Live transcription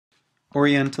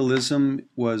Orientalism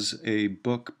was a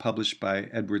book published by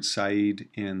Edward Said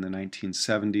in the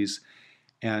 1970s,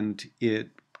 and it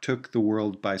took the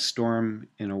world by storm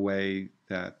in a way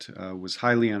that was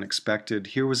highly unexpected.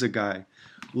 Here was a guy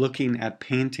looking at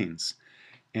paintings,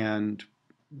 and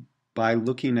by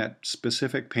looking at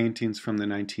specific paintings from the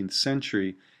 19th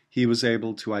century, he was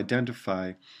able to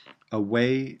identify a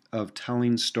way of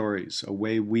telling stories, a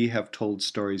way we have told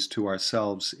stories to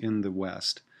ourselves in the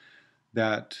West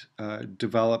that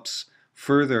develops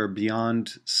further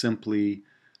beyond simply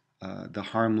the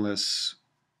harmless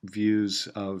views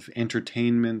of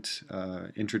entertainment,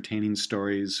 entertaining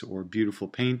stories, or beautiful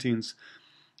paintings,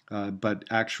 but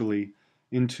actually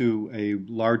into a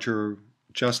larger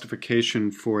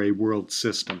justification for a world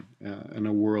system and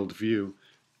a world view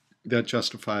that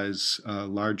justifies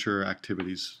larger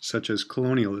activities such as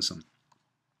colonialism.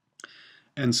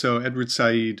 And so Edward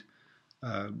Said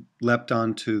leapt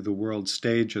onto the world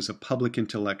stage as a public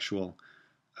intellectual,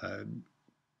 uh,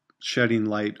 shedding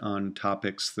light on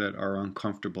topics that are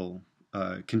uncomfortable,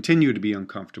 continue to be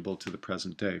uncomfortable to the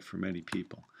present day for many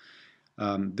people.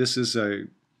 This is a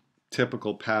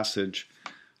typical passage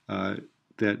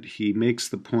that he makes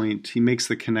the point, he makes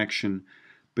the connection,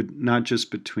 but not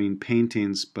just between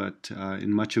paintings, but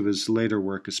in much of his later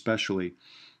work especially,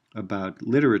 about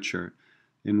literature,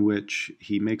 in which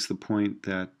he makes the point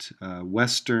that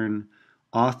Western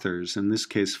authors, in this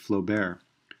case Flaubert,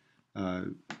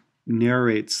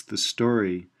 narrates the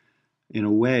story in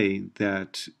a way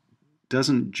that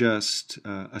doesn't just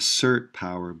assert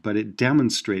power, but it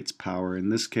demonstrates power, in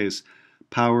this case,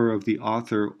 power of the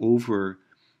author over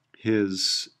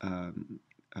his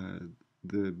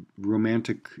the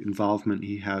romantic involvement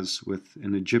he has with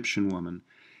an Egyptian woman,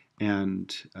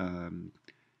 and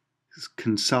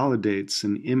consolidates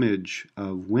an image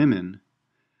of women,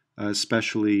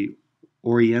 especially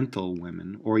Oriental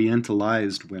women,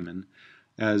 Orientalized women,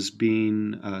 as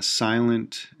being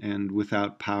silent and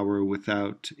without power,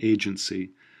 without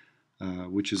agency,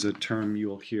 which is a term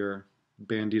you'll hear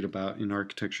bandied about in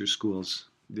architecture schools,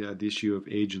 the issue of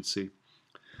agency.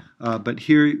 But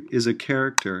here is a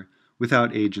character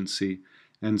without agency,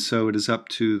 and so it is up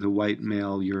to the white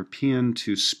male European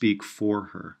to speak for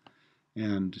her.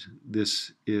 And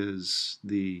this is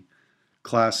the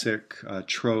classic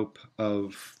trope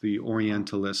of the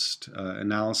Orientalist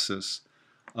analysis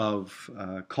of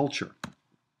culture.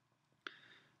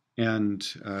 And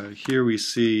here we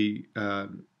see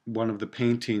one of the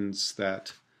paintings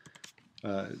that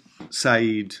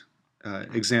Said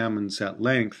examines at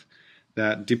length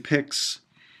that depicts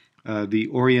the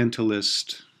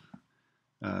Orientalist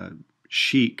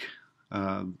sheik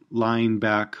lying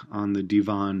back on the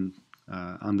divan,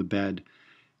 on the bed,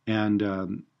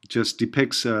 and just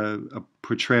depicts a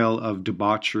portrayal of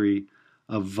debauchery,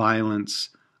 of violence,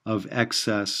 of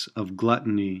excess, of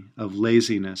gluttony, of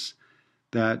laziness,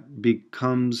 that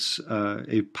becomes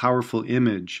a powerful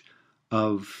image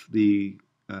of the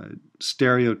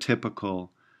stereotypical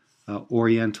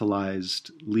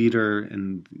Orientalized leader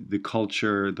and the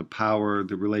culture, the power,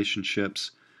 the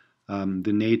relationships,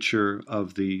 the nature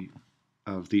of the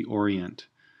Orient.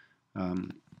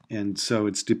 And so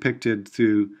it's depicted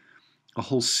through a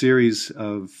whole series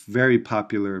of very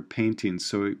popular paintings.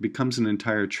 So it becomes an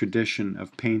entire tradition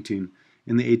of painting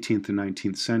in the 18th and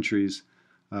 19th centuries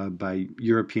by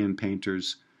European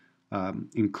painters,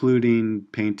 including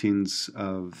paintings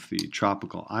of the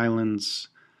tropical islands.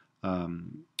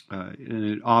 And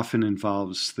it often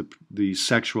involves the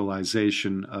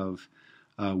sexualization of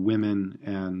women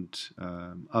and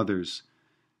others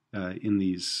in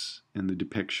the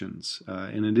depictions,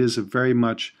 and it is very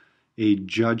much a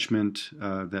judgment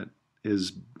that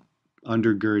is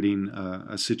undergirding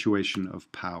a situation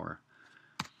of power.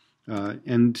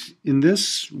 And in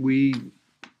this, we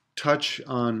touch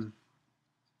on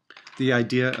the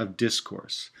idea of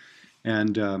discourse.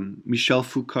 And Michel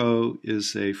Foucault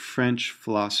is a French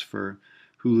philosopher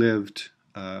who lived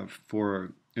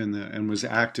and was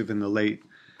active in the late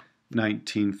in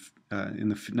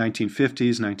the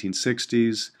 1950s,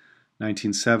 1960s,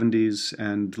 1970s,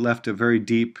 and left a very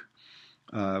deep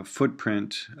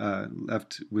footprint.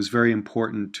 Was very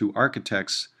important to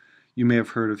architects. You may have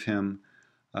heard of him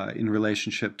in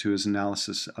relationship to his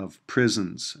analysis of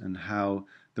prisons and how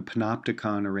the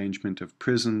panopticon arrangement of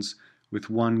prisons, with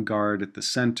one guard at the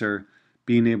center,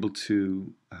 being able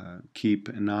to keep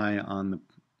an eye on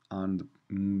the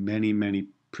many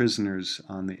prisoners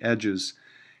on the edges,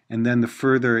 and then the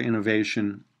further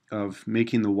innovation of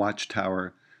making the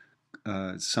watchtower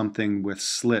something with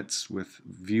slits, with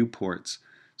viewports,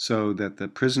 so that the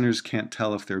prisoners can't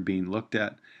tell if they're being looked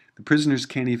at. the prisoners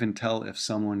can't even tell if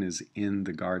someone is in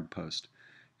the guard post.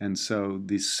 And so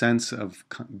the sense of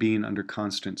being under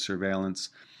constant surveillance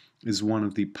is one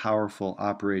of the powerful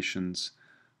operations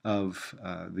of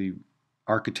the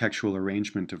architectural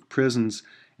arrangement of prisons.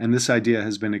 And this idea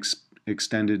has been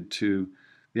extended to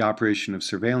the operation of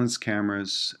surveillance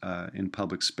cameras in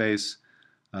public space.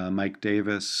 Mike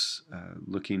Davis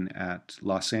looking at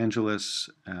Los Angeles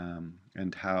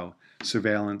and how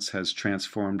surveillance has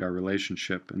transformed our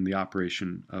relationship in the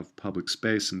operation of public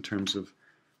space in terms of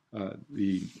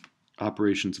the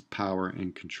operations of power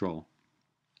and control.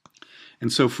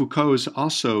 And so Foucault has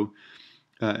also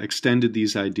extended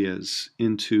these ideas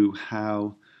into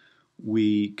how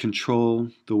we control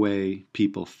the way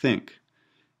people think.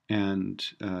 And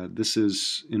this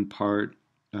is in part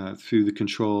through the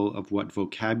control of what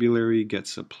vocabulary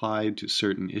gets applied to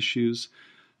certain issues,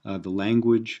 the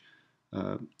language,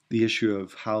 the issue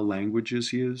of how language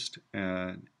is used,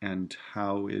 and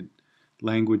how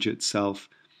language itself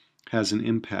has an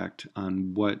impact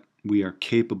on what we are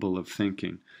capable of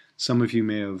thinking. Some of you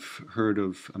may have heard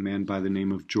of a man by the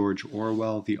name of George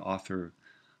Orwell, the author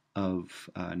of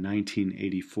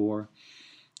 1984.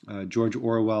 George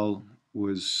Orwell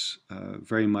was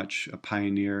very much a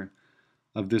pioneer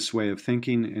of this way of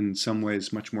thinking, in some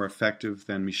ways much more effective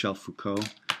than Michel Foucault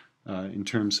in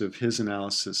terms of his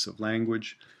analysis of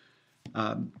language.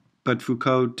 But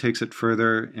Foucault takes it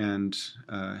further and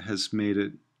has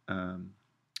made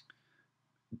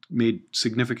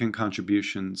significant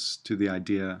contributions to the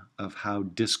idea of how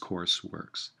discourse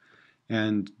works.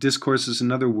 And discourse is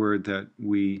another word that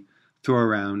we throw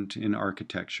around in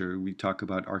architecture. We talk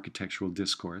about architectural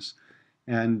discourse.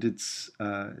 And it's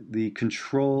the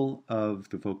control of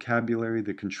the vocabulary,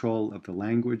 the control of the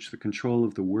language, the control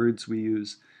of the words we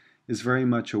use is very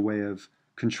much a way of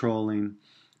controlling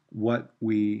what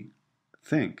we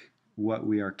think, what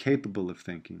we are capable of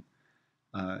thinking.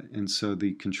 And so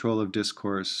the control of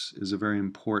discourse is a very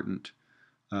important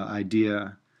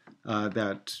idea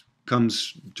that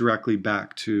comes directly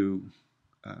back to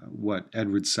what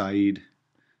Edward Said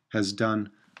has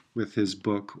done with his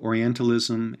book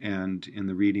Orientalism, and in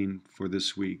the reading for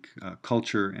this week,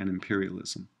 Culture and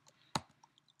Imperialism.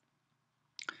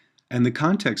 And the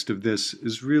context of this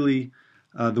is really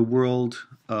the world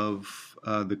of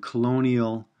the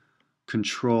colonial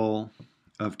control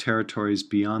of territories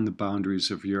beyond the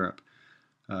boundaries of Europe,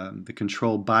 the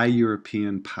control by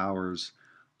European powers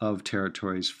of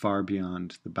territories far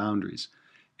beyond the boundaries.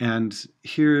 And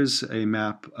here's a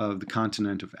map of the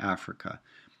continent of Africa,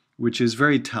 which is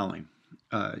very telling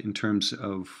in terms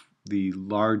of the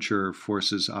larger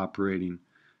forces operating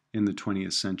in the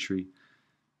 20th century.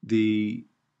 The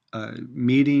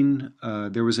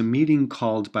there was a meeting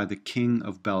called by the King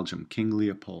of Belgium, King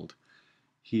Leopold.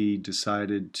 He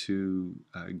decided to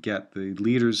get the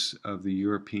leaders of the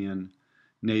European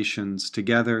nations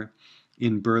together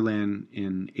in Berlin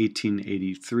in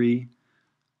 1883.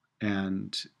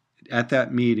 And at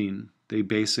that meeting, they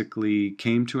basically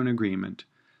came to an agreement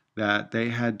that they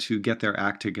had to get their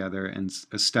act together and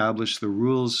establish the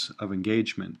rules of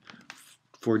engagement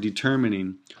for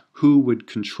determining who would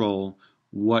control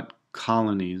what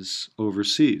colonies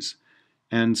overseas.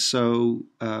 And so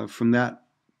from that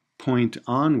point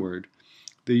onward,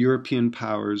 the European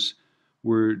powers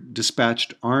were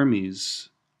dispatched armies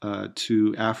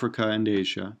to Africa and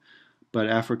Asia, but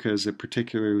Africa is a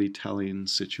particularly telling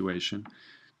situation,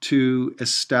 to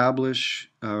establish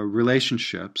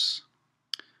relationships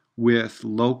with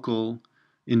local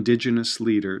indigenous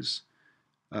leaders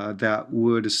that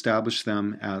would establish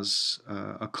them as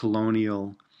a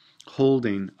colonial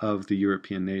holding of the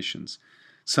European nations.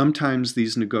 Sometimes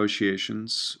these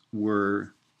negotiations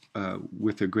were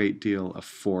with a great deal of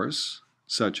force,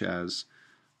 such as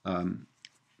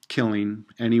killing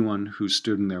anyone who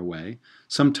stood in their way.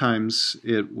 Sometimes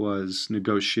it was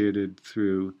negotiated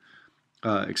through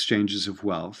exchanges of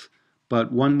wealth.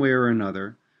 But one way or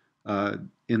another,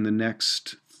 in the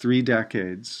next 3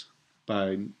 decades,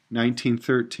 by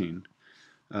 1913,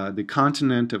 the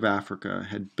continent of Africa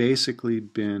had basically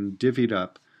been divvied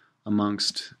up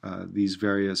amongst these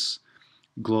various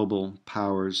global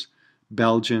powers.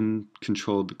 Belgium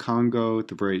controlled the Congo at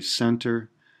the very center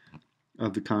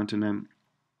of the continent.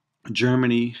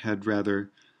 Germany had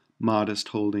rather modest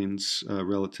holdings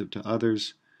relative to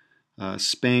others.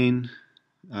 Spain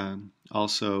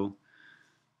also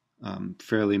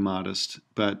fairly modest,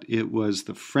 but it was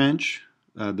the French,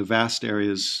 the vast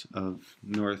areas of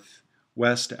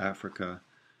northwest Africa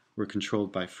were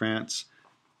controlled by France.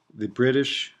 The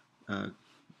British,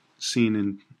 seen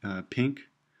in pink,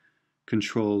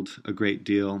 controlled a great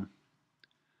deal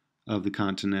of the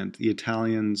continent. The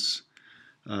Italians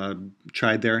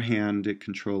tried their hand at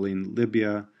controlling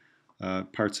Libya,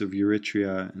 parts of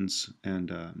Eritrea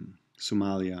and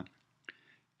Somalia,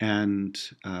 and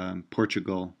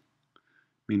Portugal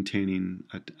maintaining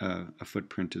a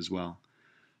footprint as well.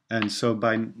 And so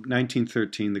by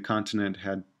 1913, the continent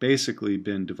had basically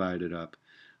been divided up.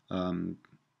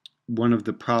 One of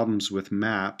the problems with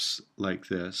maps like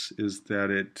this is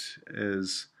that it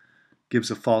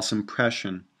gives a false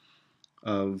impression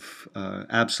of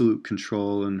absolute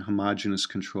control and homogeneous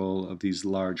control of these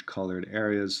large colored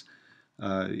areas.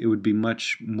 It would be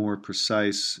much more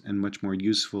precise and much more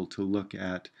useful to look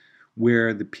at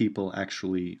where the people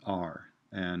actually are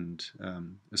and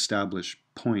establish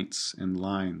points and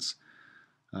lines.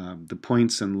 The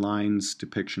points and lines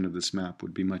depiction of this map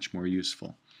would be much more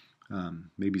useful.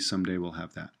 Maybe someday we'll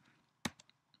have that.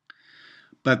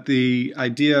 But the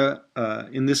idea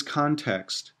in this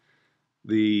context,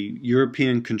 the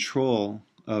European control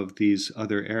of these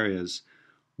other areas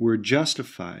were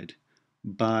justified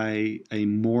by a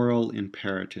moral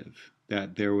imperative,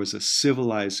 that there was a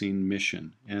civilizing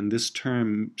mission. And this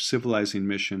term, civilizing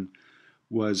mission,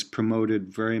 was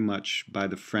promoted very much by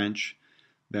the French,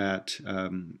 that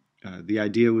the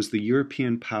idea was the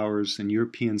European powers and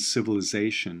European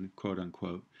civilization, quote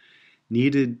unquote,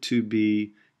 needed to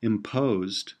be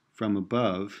imposed from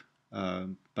above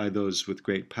by those with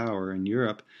great power in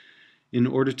Europe in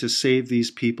order to save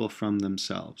these people from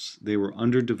themselves. They were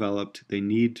underdeveloped. They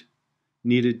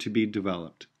needed to be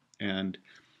developed. And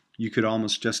you could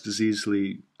almost just as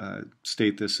easily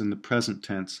state this in the present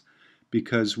tense,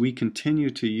 because we continue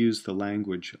to use the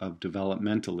language of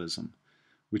developmentalism,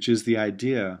 which is the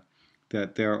idea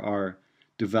that there are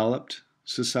developed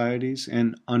societies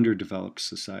and underdeveloped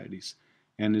societies.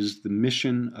 And it is the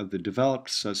mission of the developed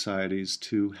societies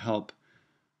to help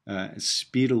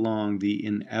speed along the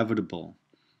inevitable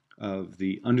of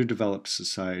the underdeveloped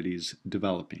societies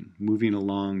developing, moving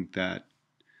along that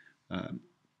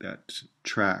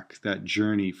track, that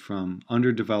journey from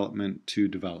underdevelopment to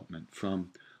development,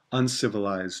 from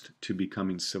uncivilized to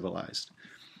becoming civilized.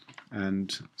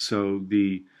 And so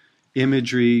the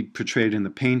imagery portrayed in the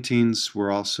paintings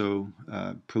were also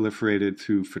proliferated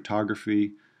through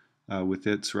photography with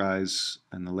its rise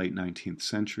in the late 19th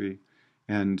century.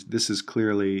 And this is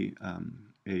clearly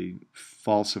a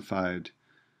falsified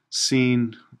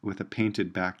scene with a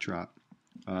painted backdrop,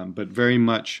 but very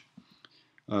much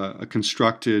a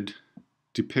constructed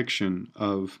depiction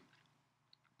of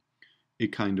a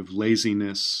kind of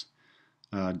laziness,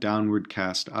 downward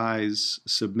cast eyes,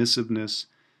 submissiveness,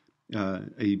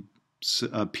 a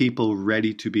people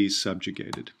ready to be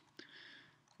subjugated,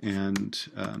 and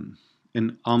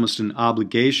almost an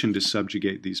obligation to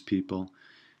subjugate these people,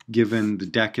 given the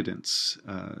decadence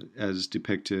as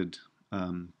depicted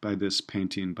by this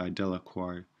painting by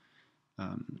Delacroix,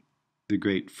 the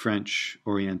great French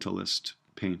Orientalist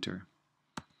painter.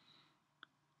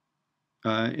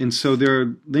 And so there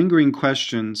are lingering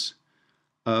questions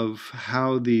of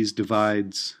how these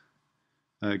divides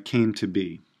came to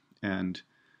be. And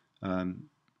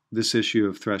this issue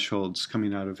of thresholds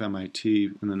coming out of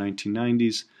MIT in the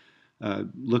 1990s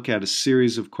look at a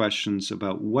series of questions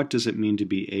about what does it mean to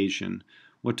be Asian,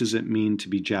 what does it mean to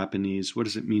be Japanese, what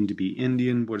does it mean to be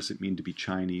Indian, what does it mean to be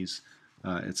Chinese,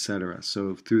 etc.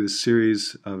 So through the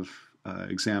series of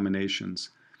examinations,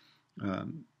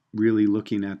 really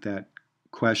looking at that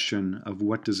question of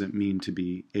what does it mean to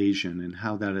be Asian and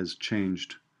how that has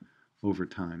changed over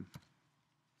time.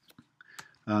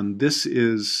 This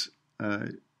is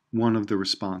one of the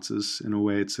responses. In a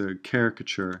way, it's a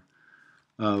caricature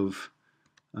of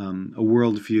a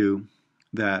worldview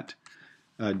that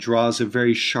draws a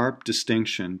very sharp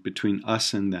distinction between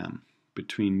us and them,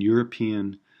 between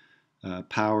European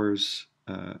powers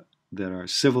that are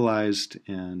civilized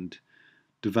and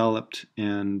developed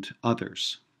and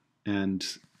others. And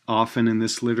often in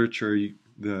this literature,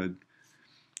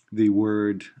 the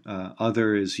word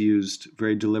other is used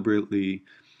very deliberately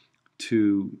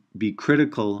to be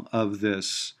critical of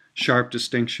this sharp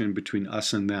distinction between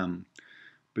us and them,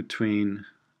 between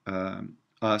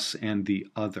us and the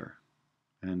other,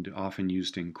 and often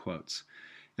used in quotes.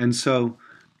 And so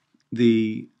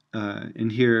in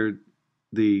here,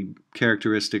 the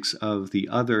characteristics of the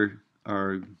other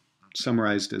are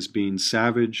summarized as being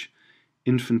savage,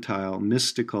 infantile,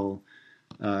 mystical,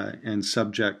 and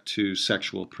subject to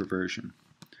sexual perversion.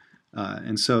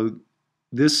 And so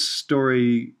this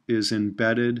story is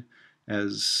embedded,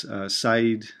 as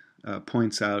Said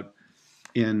points out,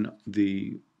 in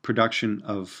the production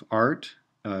of art,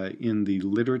 in the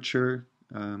literature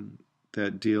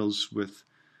that deals with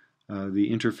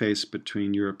the interface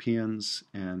between Europeans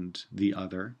and the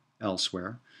other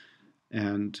elsewhere,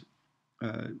 and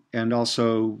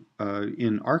also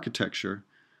in architecture,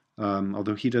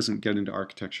 although he doesn't get into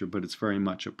architecture, but it's very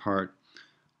much a part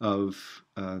of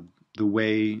the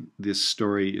way this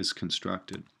story is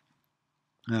constructed.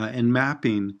 And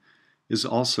mapping is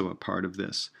also a part of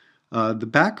this. The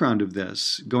background of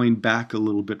this, going back a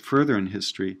little bit further in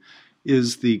history,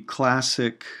 is the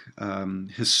classic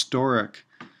historic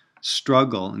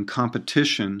struggle and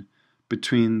competition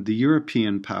between the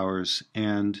European powers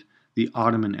and the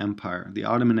Ottoman Empire. The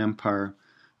Ottoman Empire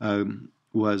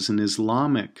was an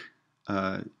Islamic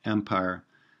empire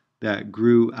that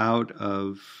grew out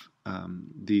of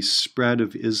the spread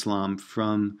of Islam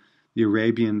from the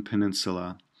Arabian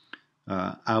Peninsula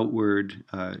outward,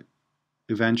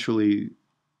 eventually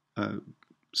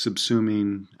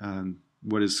subsuming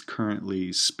what is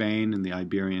currently Spain and the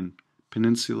Iberian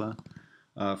Peninsula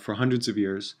for hundreds of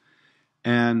years.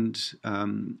 And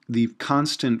the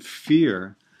constant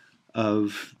fear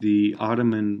of the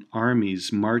Ottoman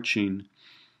armies marching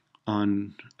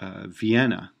on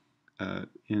Vienna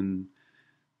in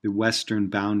the western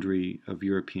boundary of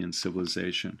European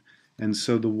civilization. And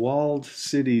so the walled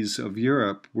cities of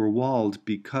Europe were walled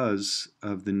because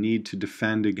of the need to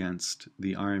defend against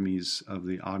the armies of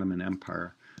the Ottoman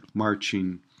Empire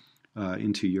marching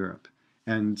into Europe.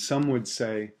 And some would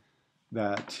say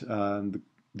that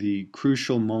the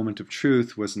crucial moment of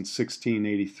truth was in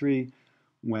 1683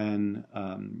 when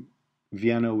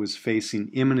Vienna was facing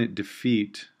imminent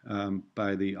defeat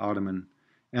by the Ottoman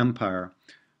Empire,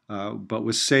 but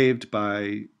was saved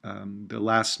by the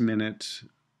last-minute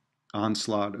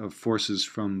onslaught of forces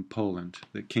from Poland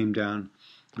that came down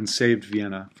and saved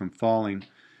Vienna from falling.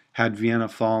 Had Vienna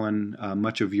fallen,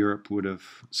 much of Europe would have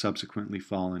subsequently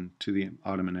fallen to the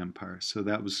Ottoman Empire. So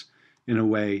that was, in a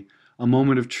way, a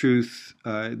moment of truth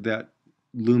that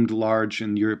loomed large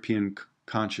in European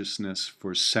consciousness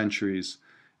for centuries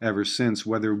ever since.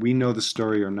 Whether we know the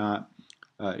story or not,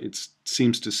 it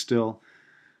seems to still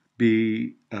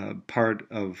be part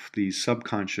of the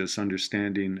subconscious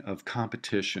understanding of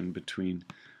competition between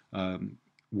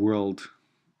world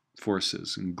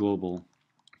forces and global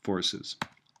forces.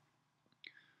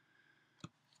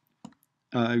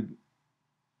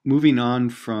 Moving on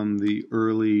from the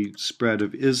early spread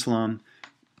of Islam,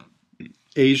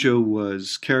 Asia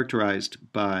was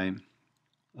characterized by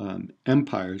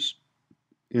empires,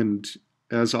 and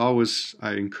as always,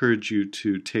 I encourage you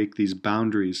to take these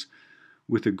boundaries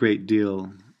with a great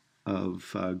deal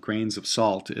of grains of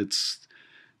salt. It's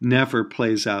never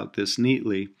plays out this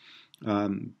neatly.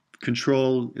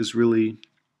 Control is really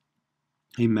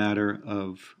a matter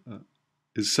of,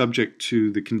 is subject to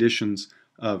the conditions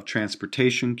of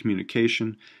transportation,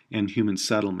 communication, and human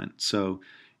settlement. So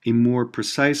a more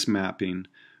precise mapping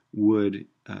would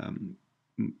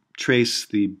trace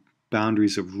the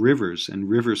boundaries of rivers and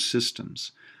river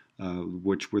systems,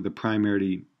 which were the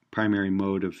primary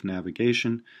mode of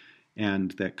navigation,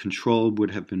 and that control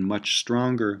would have been much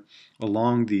stronger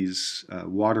along these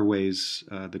waterways,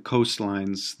 the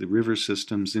coastlines, the river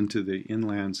systems into the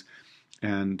inlands,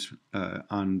 and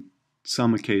on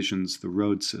some occasions the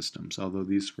road systems, although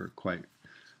these were quite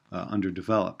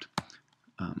underdeveloped.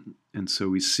 And so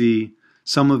we see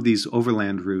some of these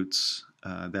overland routes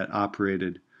that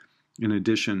operated in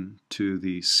addition to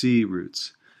the sea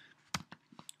routes.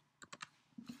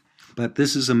 But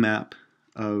this is a map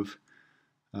of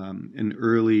an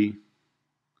early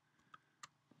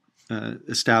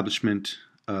establishment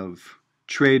of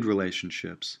trade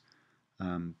relationships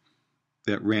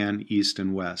that ran east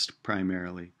and west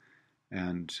primarily,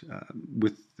 and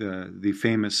with the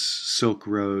famous Silk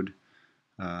Road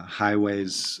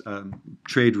highways,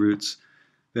 trade routes,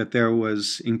 that there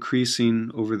was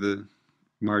increasing over the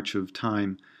march of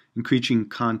time, increasing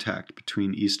contact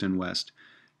between east and west,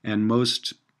 and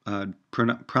most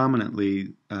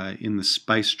prominently in the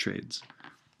spice trades,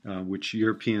 which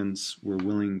Europeans were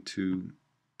willing to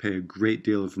pay a great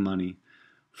deal of money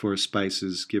for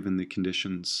spices given the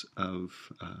conditions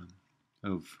of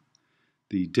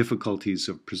the difficulties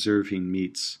of preserving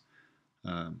meats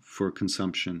for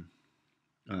consumption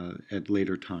at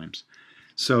later times.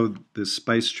 So the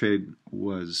spice trade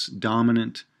was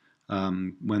dominant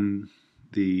when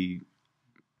the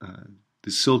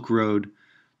Silk Road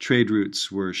trade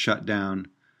routes were shut down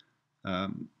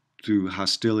through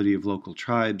hostility of local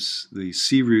tribes. The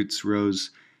sea routes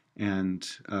rose, and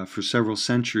for several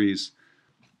centuries,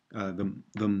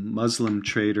 the Muslim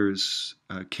traders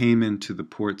came into the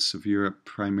ports of Europe,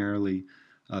 primarily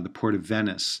the port of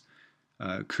Venice,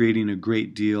 creating a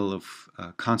great deal of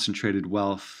concentrated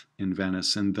wealth in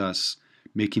Venice, and thus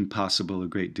making possible a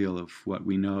great deal of what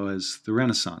we know as the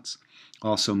Renaissance,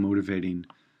 also motivating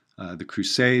the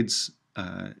Crusades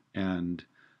and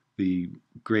the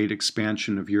great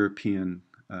expansion of European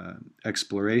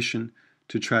exploration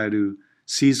to try to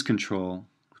seize control,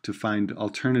 to find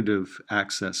alternative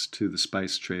access to the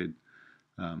spice trade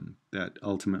that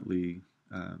ultimately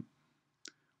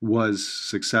was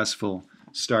successful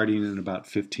starting in about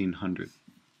 1500.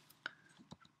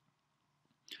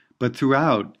 But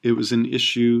throughout, it was an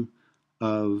issue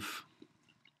of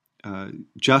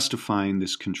justifying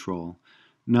this control,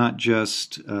 not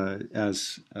just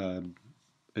as a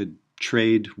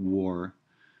trade war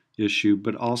issue,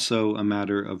 but also a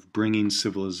matter of bringing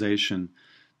civilization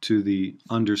to the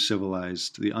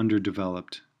under-civilized, the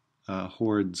underdeveloped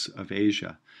hordes of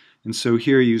Asia. And so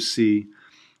here you see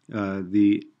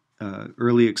the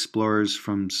early explorers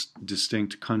from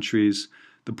distinct countries.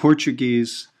 The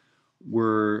Portuguese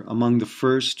were among the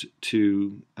first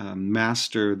to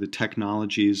master the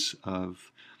technologies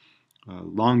of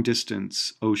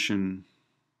long-distance ocean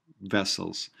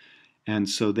vessels. And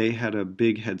so they had a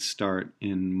big head start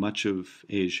in much of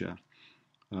Asia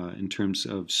in terms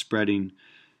of spreading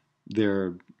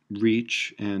their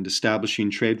reach and establishing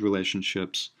trade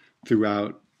relationships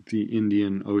throughout the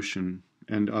Indian Ocean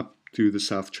and up through the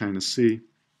South China Sea,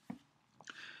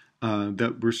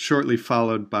 that were shortly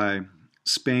followed by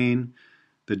Spain,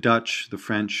 the Dutch, the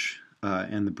French,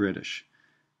 and the British.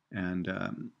 And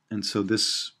so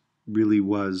this really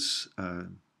was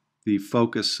the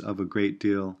focus of a great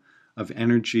deal of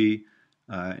energy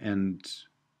and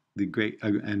the great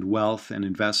and wealth and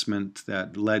investment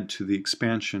that led to the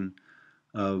expansion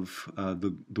of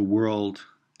the world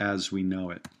as we know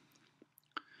it.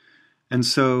 And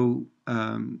so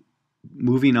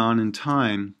moving on in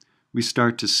time, we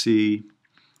start to see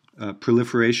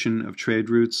proliferation of trade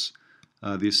routes,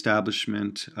 the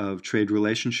establishment of trade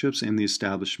relationships, and the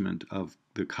establishment of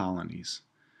the colonies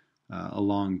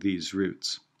along these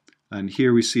routes. And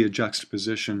here we see a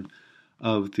juxtaposition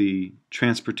of the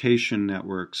transportation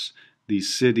networks, the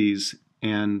cities,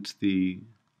 and the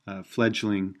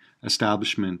fledgling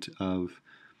establishment of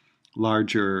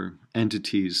larger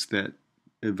entities that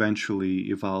eventually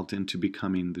evolved into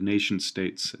becoming the nation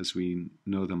states as we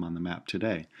know them on the map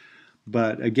today.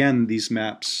 But again, these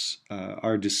maps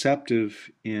are deceptive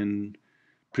in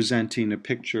presenting a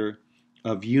picture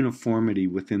of uniformity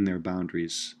within their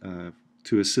boundaries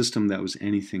to a system that was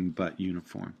anything but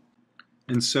uniform.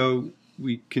 And so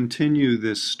we continue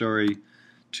this story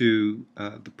to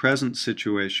the present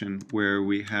situation where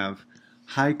we have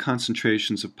high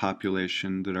concentrations of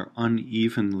population that are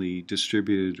unevenly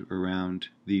distributed around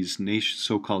these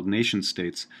so-called nation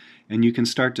states. And you can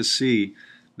start to see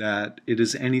that it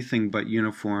is anything but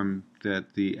uniform,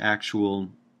 that the actual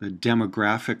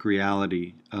demographic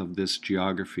reality of this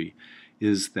geography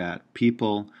is that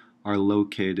people are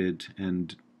located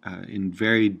and in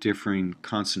very differing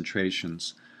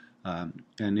concentrations. And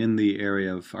in the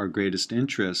area of our greatest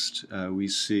interest, we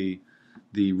see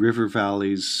the river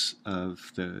valleys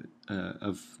of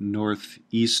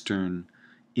northeastern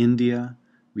India.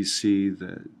 We see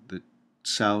the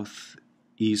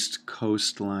southeast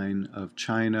coastline of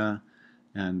China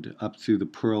and up through the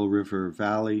Pearl River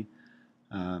Valley,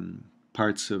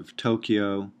 parts of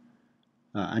Tokyo,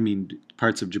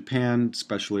 parts of Japan,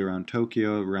 especially around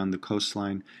Tokyo, around the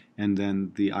coastline, and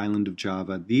then the island of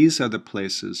Java. These are the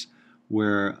places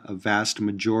where a vast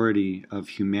majority of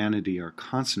humanity are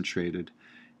concentrated.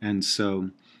 And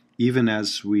so even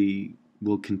as we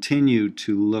will continue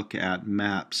to look at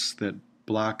maps that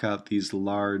block out these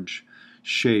large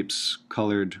shapes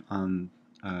colored on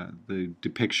the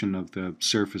depiction of the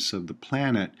surface of the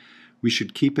planet, we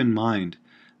should keep in mind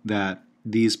that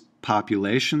these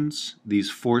populations,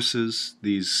 these forces,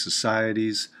 these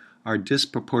societies are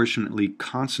disproportionately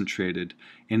concentrated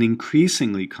and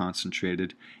increasingly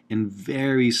concentrated in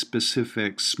very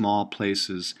specific small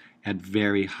places at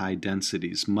very high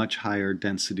densities, much higher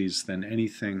densities than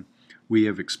anything we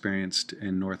have experienced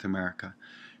in North America.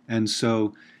 And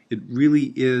so it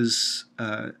really is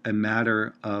a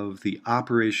matter of the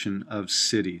operation of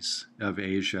cities of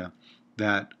Asia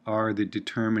that are the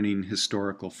determining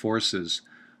historical forces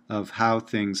of how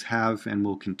things have and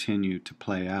will continue to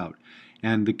play out,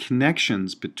 and the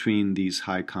connections between these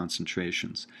high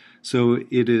concentrations. So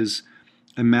it is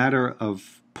a matter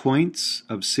of points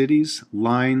of cities,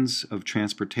 lines of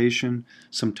transportation.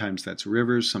 Sometimes that's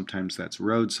rivers, sometimes that's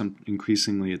roads,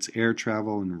 increasingly it's air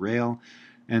travel and rail.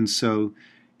 And so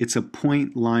it's a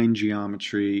point line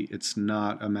geometry. It's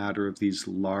not a matter of these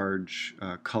large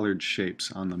colored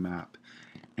shapes on the map.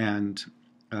 And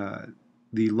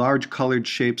the large colored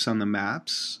shapes on the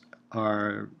maps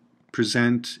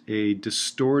present a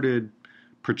distorted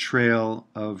portrayal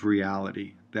of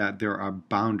reality, that there are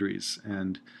boundaries,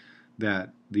 and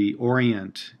that the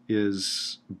Orient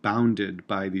is bounded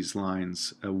by these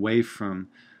lines away from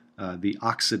the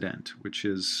Occident, which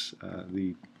is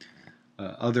the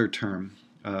other term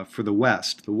for the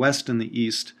West. The West and the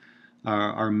East,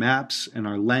 our maps and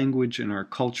our language and our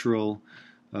cultural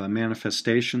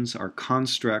manifestations, our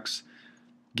constructs,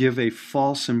 give a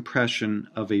false impression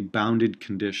of a bounded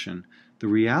condition. The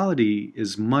reality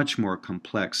is much more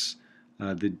complex.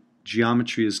 The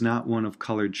geometry is not one of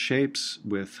colored shapes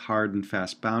with hard and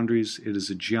fast boundaries. It is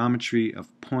a geometry of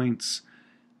points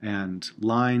and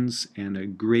lines and a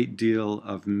great deal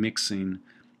of mixing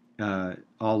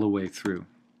all the way through.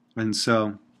 And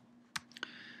so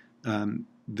the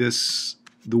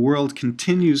world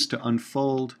continues to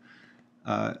unfold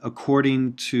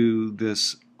according to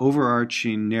this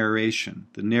overarching narration.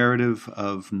 The narrative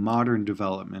of modern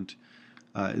development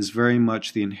is very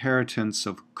much the inheritance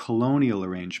of colonial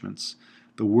arrangements.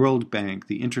 The World Bank,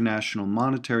 the International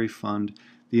Monetary Fund,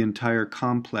 the entire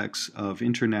complex of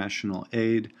international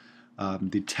aid,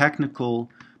 the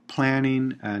technical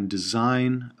planning and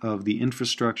design of the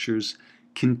infrastructures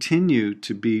continue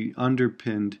to be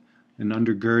underpinned and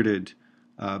undergirded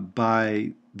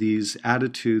by these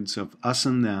attitudes of us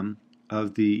and them,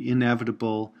 of the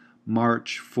inevitable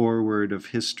march forward of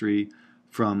history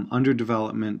from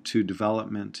underdevelopment to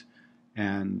development,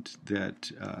 and that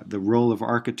the role of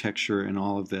architecture in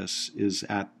all of this is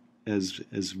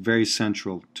very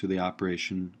central to the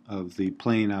operation of the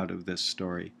playing out of this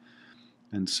story.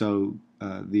 And so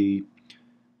the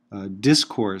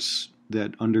discourse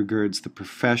that undergirds the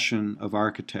profession of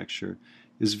architecture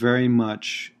is very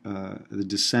much the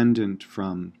descendant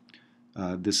from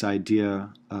this idea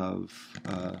of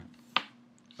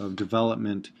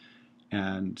development,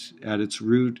 and at its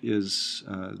root is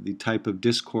the type of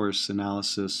discourse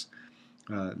analysis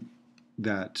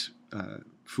that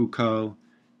Foucault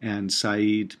and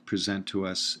Said present to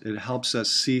us. It helps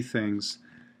us see things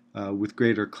with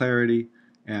greater clarity,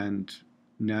 and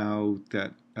now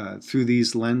that through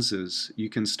these lenses you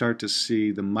can start to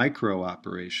see the micro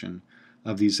operation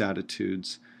of these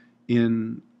attitudes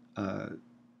in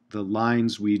the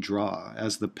lines we draw.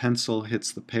 As the pencil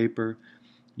hits the paper,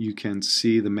 you can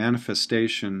see the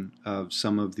manifestation of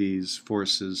some of these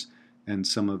forces and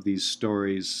some of these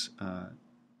stories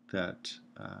that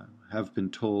have been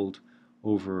told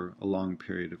over a long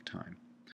period of time.